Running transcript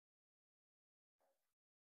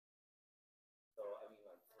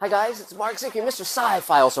Hi guys, it's Mark Zicke, Mr.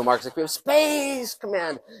 Sci-Fi, also Mark Zicke of Space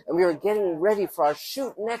Command, and we are getting ready for our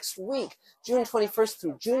shoot next week, June 21st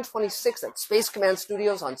through June 26th at Space Command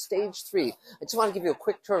Studios on Stage 3. I just want to give you a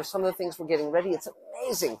quick tour of some of the things we're getting ready. It's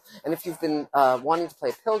amazing, and if you've been wanting to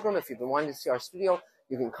play Pilgrim, if you've been wanting to see our studio,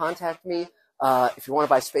 you can contact me. If you want to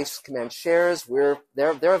buy Space Command shares,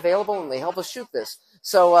 they're available, and they help us shoot this.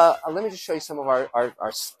 So let me just show you some of our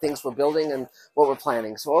things we're building and what we're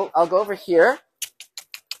planning. So I'll go over here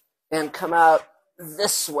and come out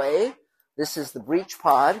this way. This is the breach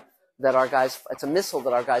pod that our guys, it's a missile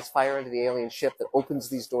that our guys fire into the alien ship that opens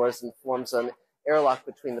these doors and forms an airlock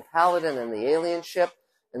between the Paladin and the alien ship.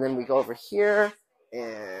 And then we go over here,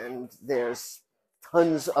 and there's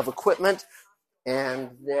tons of equipment.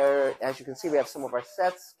 And there, as you can see, we have some of our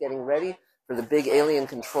sets getting ready for the big alien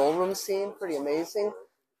control room scene. Pretty amazing.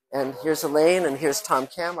 And here's Elaine, and here's Tom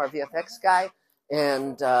Cam, our VFX guy.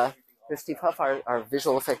 And here's Steve Huff, our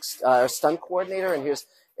visual effects, our stunt coordinator, and here's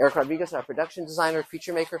Eric Rodriguez, our production designer,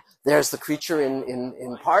 creature maker. There's the creature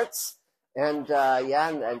in parts, and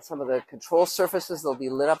and some of the control surfaces, they'll be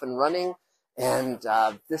lit up and running. And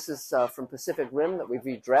this is from Pacific Rim that we've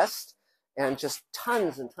redressed, and just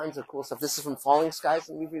tons and tons of cool stuff. This is from Falling Skies,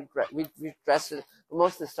 and we've redressed it. But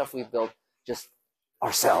most of the stuff we've built just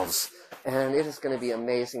ourselves, and it is going to be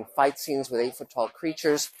amazing. Fight scenes with 8-foot-tall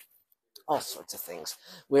creatures. All sorts of things.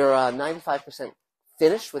 We're 95%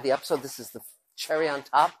 finished with the episode. This is the cherry on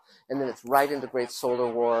top, and then it's right into Great Solar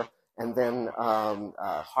War, and then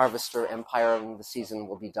Harvester, Empire, and the season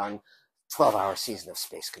will be done. 12-hour season of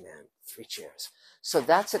Space Command. 3 cheers. So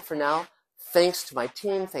that's it for now. Thanks to my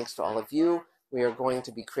team. Thanks to all of you. We are going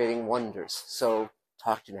to be creating wonders. So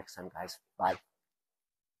talk to you next time, guys. Bye.